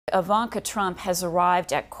Ivanka Trump has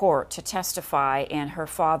arrived at court to testify in her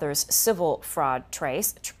father's civil fraud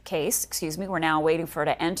case. We're now waiting for her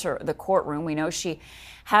to enter the courtroom. We know she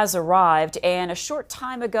has arrived, and a short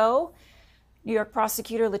time ago, New York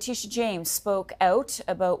prosecutor Letitia James spoke out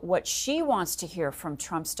about what she wants to hear from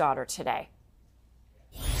Trump's daughter today.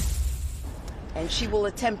 And she will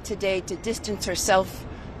attempt today to distance herself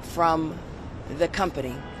from the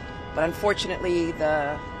company. But unfortunately,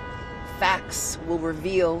 the facts will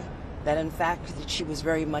reveal that, in fact, that she was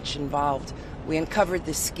very much involved. We uncovered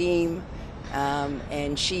the scheme,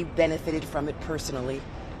 and she benefited from it personally.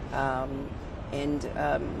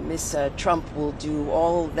 Ms. Trump will do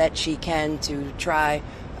all that she can to try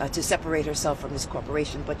to separate herself from this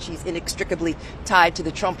corporation, but she's inextricably tied to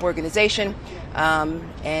the Trump organization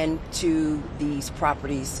and to these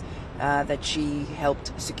properties that she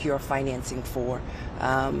helped secure financing for.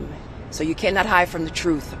 So you cannot hide from the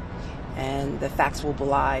truth, and the facts will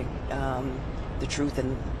belie the truth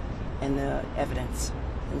and the evidence.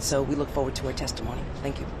 And so we look forward to her testimony.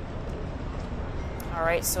 Thank you. All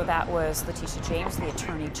right, so that was Letitia James, the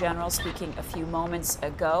Attorney General, speaking a few moments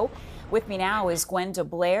ago. With me now is Gwenda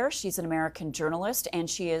Blair. She's an American journalist, and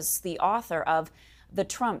she is the author of The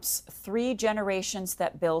Trumps: 3 Generations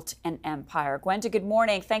That Built an Empire. Gwenda, good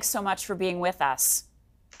morning. Thanks so much for being with us.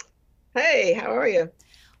 Hey, how are you?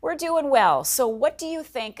 We're doing well. So what do you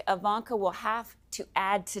think Ivanka will have to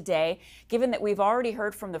add today, given that we've already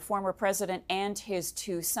heard from the former president and his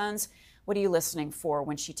 2 sons? What are you listening for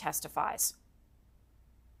when she testifies?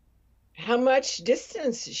 How much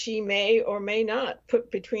distance she may or may not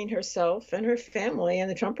put between herself and her family and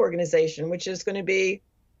the Trump organization, which is going to be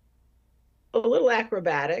a little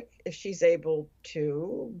acrobatic if she's able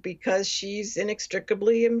to, because she's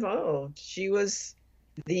inextricably involved. She was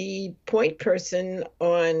the point person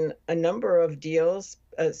on a number of deals,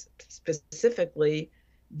 specifically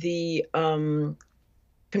the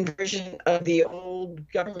conversion of the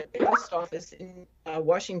old government post office in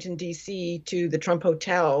Washington, D.C. to the Trump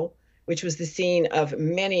Hotel, which was the scene of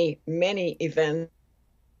many, many events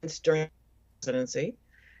during the presidency,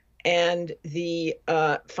 and the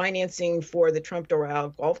financing for the Trump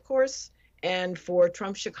Doral golf course and for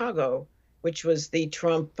Trump Chicago, which was the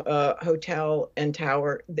Trump hotel and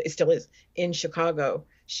tower. It still is in Chicago.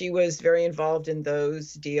 She was very involved in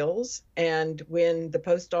those deals. And when the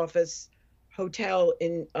post office hotel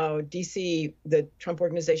in D.C., the Trump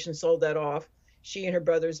organization sold that off, she and her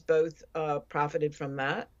brothers both profited from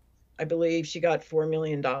that. I believe she got $4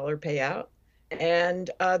 million payout. And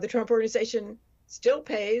the Trump organization still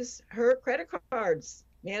pays her credit cards,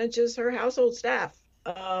 manages her household staff.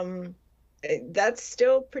 That's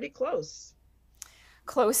still pretty close.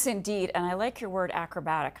 Close indeed. And I like your word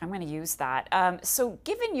acrobatic. I'm going to use that. So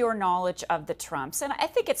given your knowledge of the Trumps, and I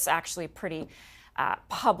think it's actually pretty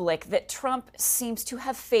public that Trump seems to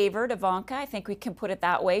have favored Ivanka. I think we can put it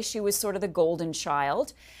that way. She was sort of the golden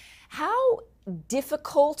child. How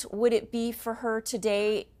difficult would it be for her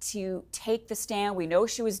today to take the stand? We know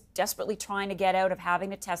she was desperately trying to get out of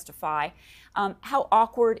having to testify. How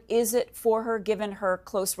awkward is it for her given her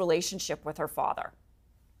close relationship with her father?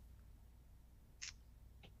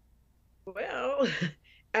 Well,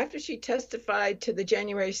 after she testified to the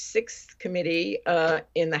January 6th committee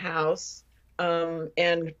in the House,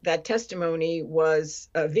 and that testimony was,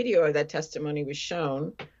 a video of that testimony was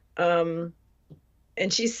shown,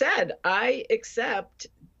 and she said, I accept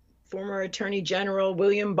former Attorney General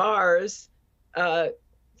William Barr's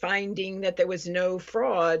finding that there was no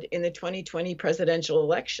fraud in the 2020 presidential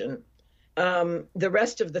election. The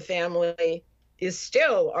rest of the family is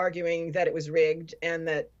still arguing that it was rigged and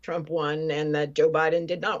that Trump won and that Joe Biden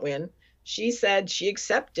did not win. She said she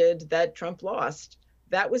accepted that Trump lost.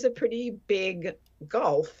 That was a pretty big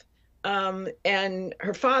gulf. And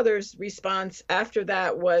her father's response after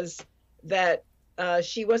that was that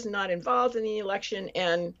she was not involved in the election,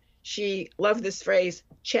 and she loved this phrase,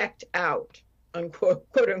 checked out, unquote,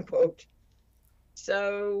 quote unquote.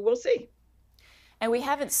 So we'll see. And we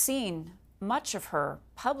haven't seen much of her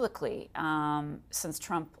publicly since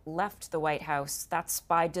Trump left the White House. That's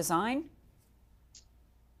by design?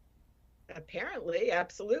 Apparently,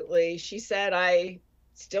 absolutely. She said, I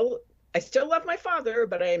still love my father,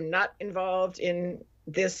 but I am not involved in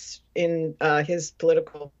his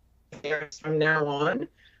political affairs from now on.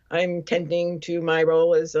 I'm tending to my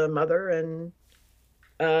role as a mother and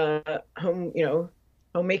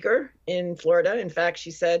homemaker in Florida. In fact,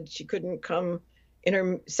 she said she couldn't come in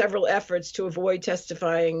her several efforts to avoid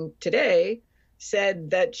testifying today,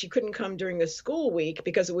 said that she couldn't come during the school week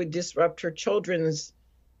because it would disrupt her children's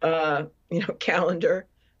calendar.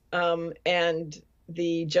 And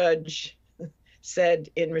the judge said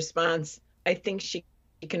in response, I think she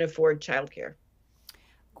can afford childcare.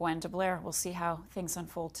 Gwenda Blair, we'll see how things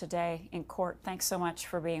unfold today in court. Thanks so much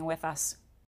for being with us.